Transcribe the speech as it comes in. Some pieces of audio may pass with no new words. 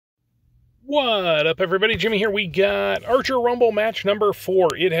What up, everybody? Jimmy here. We got Archer Rumble match number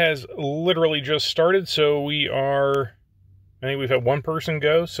 4. It has literally just started, so I think we've had one person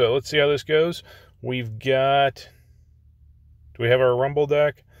go, so let's see how this goes. We've got, do we have our Rumble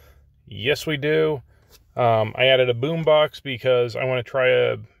deck? Yes, we do. I added a boombox because I want to try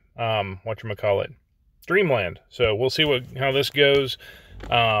a, whatchamacallit, Dreamland. So we'll see how this goes.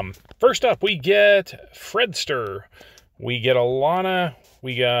 First up, we get Fredster. We get Alana.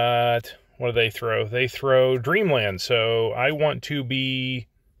 We got... what do they throw? They throw Dreamland, so I want to be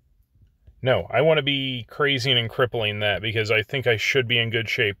crazy and crippling that because I think I should be in good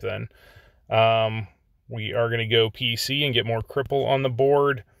shape then. We are going to go PC and get more cripple on the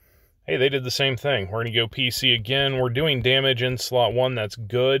board. Hey, they did the same thing. We're going to go PC again. We're doing damage in slot 1. That's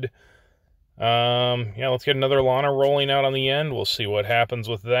good. Yeah, let's get another Lana rolling out on the end. We'll see what happens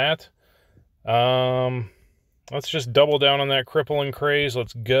with that. Let's just double down on that cripple and craze.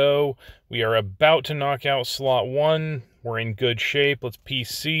 Let's go. We are about to knock out slot 1. We're in good shape. Let's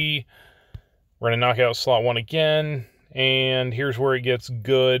PC. We're going to knock out slot 1 again. And here's where it gets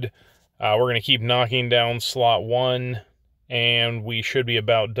good. We're going to keep knocking down slot 1. And we should be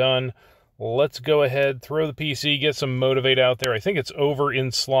about done. Let's go ahead, throw the PC, get some motivate out there. I think it's over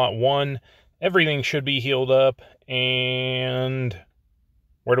in slot 1. Everything should be healed up. And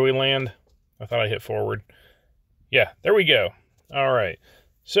where do we land? I thought I hit forward. Yeah, there we go. All right.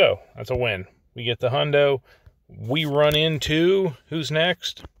 So, that's a win. We get the hundo. We run into... who's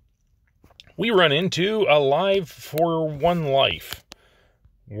next? We run into Alive for One Life.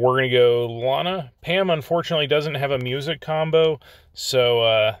 We're going to go Lana. Pam, unfortunately, doesn't have a music combo,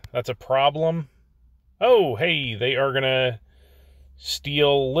 so that's a problem. Oh, hey, they are going to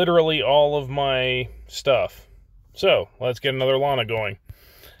steal literally all of my stuff. So, let's get another Lana going.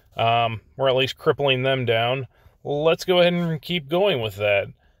 We're at least crippling them down. Let's go ahead and keep going with that.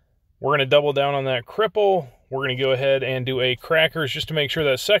 We're going to double down on that cripple. We're going to go ahead and do a crackers just to make sure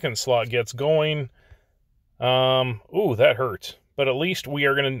that second slot gets going. Ooh, that hurts. But at least we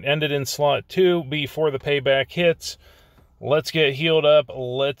are going to end it in slot 2 before the payback hits. Let's get healed up.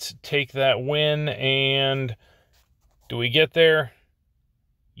 Let's take that win. And do we get there?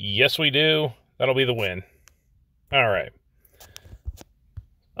 Yes, we do. That'll be the win. All right.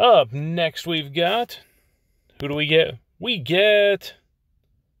 Up next, we've got... who do we get? We get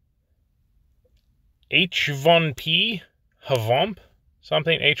H Von P, Havump,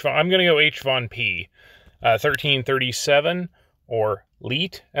 something. I'm going to go H Von P, 1337, or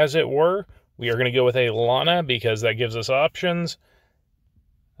Leet, as it were. We are going to go with a Lana because that gives us options.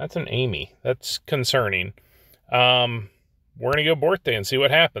 That's an Amy. That's concerning. We're going to go birthday and see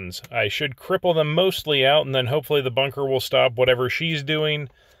what happens. I should cripple them mostly out, and then hopefully the bunker will stop whatever she's doing.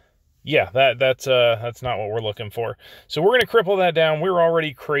 Yeah, that's not what we're looking for. So we're going to cripple that down. We're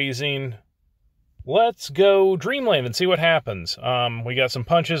already crazing. Let's go Dreamland and see what happens. We got some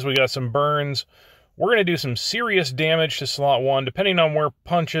punches. We got some burns. We're going to do some serious damage to slot 1, depending on where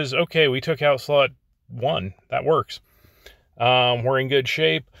punches. Okay, we took out slot 1. That works. We're in good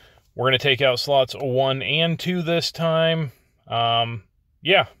shape. We're going to take out slots 1 and 2 this time.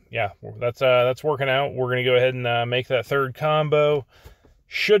 Yeah, that's working out. We're going to go ahead and make that third combo.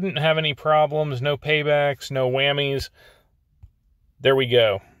 Shouldn't have any problems, no paybacks, no whammies. There we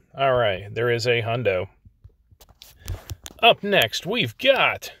go. All right, there is a hundo. Up next, we've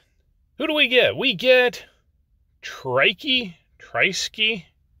got... who do we get? We get Trisky,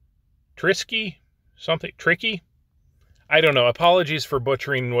 something, Tricky? I don't know. Apologies for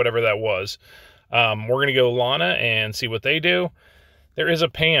butchering whatever that was. We're going to go Lana and see what they do. There is a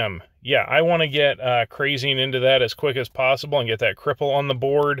Pam. Yeah, I want to get crazing into that as quick as possible and get that cripple on the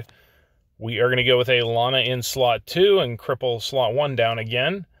board. We are going to go with a Lana in slot 2 and cripple slot 1 down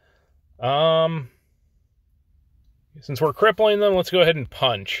again. Since we're crippling them, let's go ahead and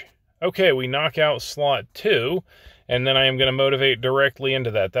punch. Okay, we knock out slot 2, and then I am going to motivate directly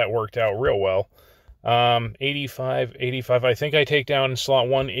into that. That worked out real well. 85. I think I take down slot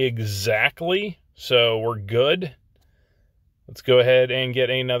 1 exactly, so we're good. Let's go ahead and get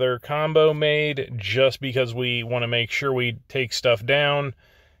another combo made just because we want to make sure we take stuff down.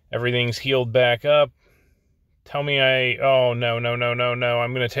 Everything's healed back up. Tell me oh, no.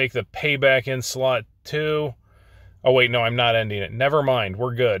 I'm going to take the payback in slot 2. Oh, wait, no, I'm not ending it. Never mind.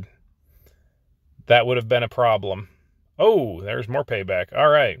 We're good. That would have been a problem. Oh, there's more payback. All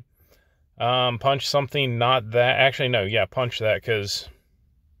right. Punch something, not that. Actually, no, yeah, punch that because...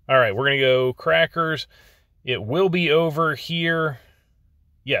 all right, we're going to go crackers. It will be over here.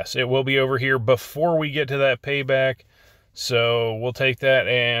 Yes, it will be over here before we get to that payback. So we'll take that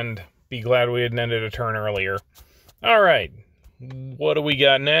and be glad we hadn't ended a turn earlier. All right, what do we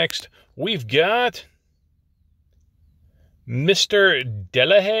got next? We've got Mr.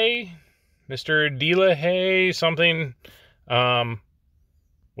 Delahaye. Mr. Delahaye, something.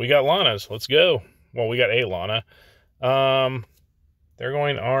 We got Lanas. Let's go. Well, we got a Lana. They're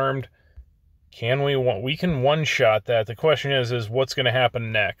going armed. Can we can one-shot that. The question is what's going to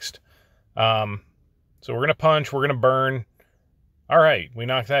happen next? So we're going to punch. We're going to burn. All right, we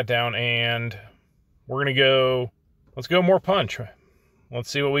knocked that down, and we're going to go. Let's go more punch. Let's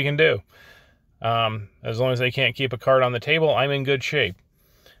see what we can do. As long as they can't keep a card on the table, I'm in good shape.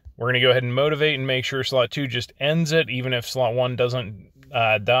 We're going to go ahead and motivate and make sure slot 2 just ends it, even if slot 1 doesn't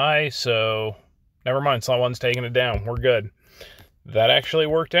die. So never mind, slot 1's taking it down. We're good. That actually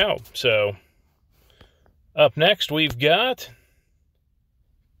worked out. So up next, we've got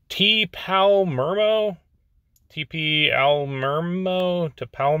T-Palermo.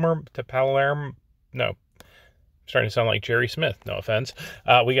 No. Starting to sound like Jerry Smith, no offense.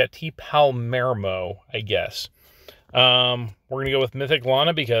 We got T-Palermo, I guess. We're going to go with Mythic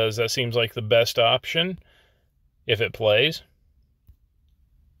Lana because that seems like the best option if it plays.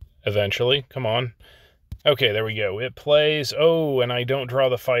 Eventually, come on. Okay, there we go. It plays. Oh, and I don't draw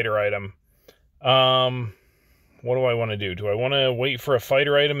the fighter item. What do I want to do? Do I want to wait for a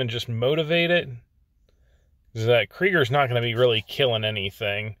fighter item and just motivate it? Because that Krieger's not going to be really killing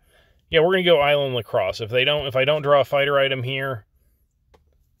anything. Yeah, we're going to go Island Lacrosse. If I don't draw a fighter item here,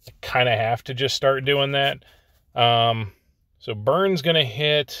 I kind of have to just start doing that. So Burn's going to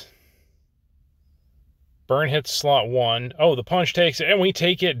hit. Burn hits slot 1. Oh, the punch takes it, and we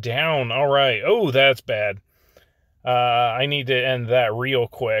take it down. All right. Oh, that's bad. I need to end that real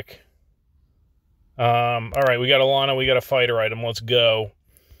quick. All right, we got a Lana. We got a fighter item. Let's go.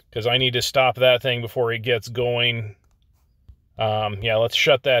 Because I need to stop that thing before it gets going. Yeah, let's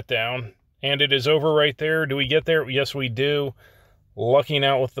shut that down. And it is over right there. Do we get there? Yes, we do. Lucking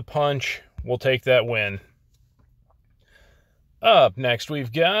out with the punch. We'll take that win. Up next,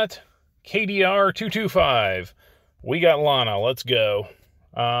 we've got KDR 225. We got Lana. Let's go.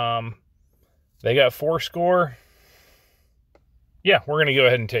 They got 4 score. Yeah, we're going to go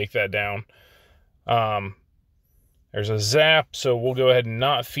ahead and take that down. There's a zap, so we'll go ahead and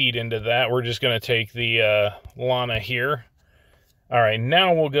not feed into that. We're just going to take the Lana here. All right,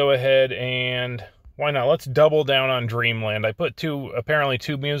 now we'll go ahead and, why not? Let's double down on Dreamland. I put apparently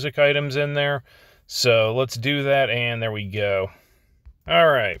two music items in there. So let's do that, and there we go. All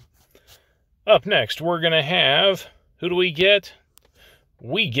right. Up next, we're going to have, who do we get?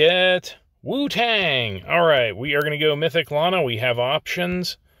 We get Wu-Tang. All right, we are going to go Mythic Lana. We have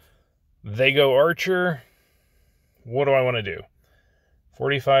options. They go Archer. What do I want to do?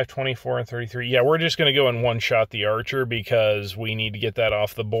 45, 24, and 33. Yeah, we're just going to go and one-shot the Archer because we need to get that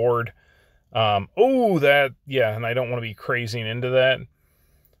off the board. Yeah, and I don't want to be crazing into that.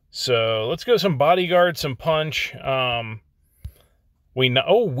 So let's go some Bodyguard, some Punch.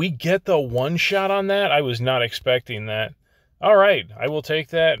 We get the one-shot on that? I was not expecting that. All right, I will take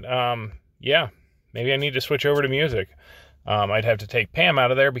that. Yeah, maybe I need to switch over to music. I'd have to take Pam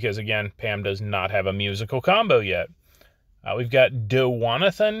out of there because, again, Pam does not have a musical combo yet. We've got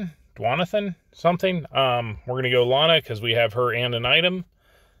Dwanathan, something. We're going to go Lana because we have her and an item.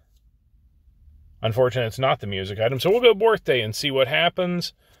 Unfortunately, it's not the music item, so we'll go Birthday and see what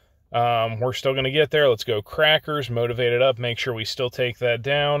happens. We're still going to get there. Let's go Crackers, motivate it up, make sure we still take that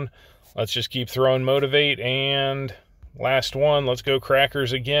down. Let's just keep throwing Motivate, and last one, let's go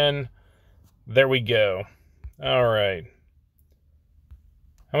Crackers again. There we go. All right.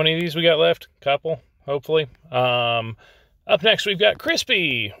 How many of these we got left? Couple, hopefully. Up next, we've got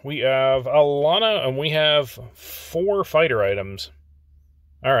Crispy. We have Alana, and we have 4 fighter items.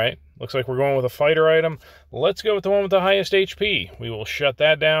 All right. Looks like we're going with a fighter item. Let's go with the one with the highest HP. We will shut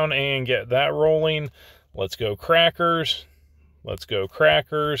that down and get that rolling. Let's go Crackers. Let's go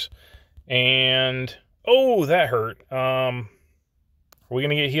Crackers. And, oh, that hurt. Are we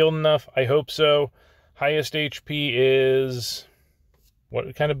going to get healed enough? I hope so. Highest HP is...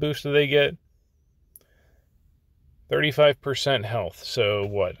 What kind of boost do they get? 35% health. So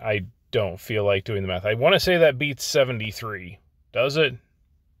what? I don't feel like doing the math. I want to say that beats 73. Does it?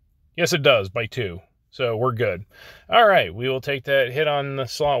 Yes, it does, by 2. So we're good. All right, we will take that hit on the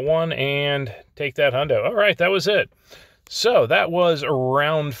slot 1 and take that hundo. All right, that was it. So that was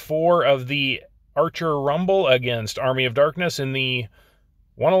round 4 of the Archer Rumble against Army of Darkness in the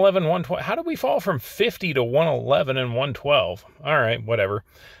 111, 112. How did we fall from 50 to 111 and 112? All right, whatever.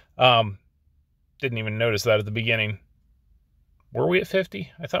 Didn't even notice that at the beginning. Were we at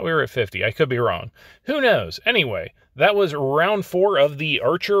 50? I thought we were at 50. I could be wrong. Who knows? Anyway, that was round 4 of the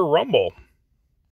Archer Rumble.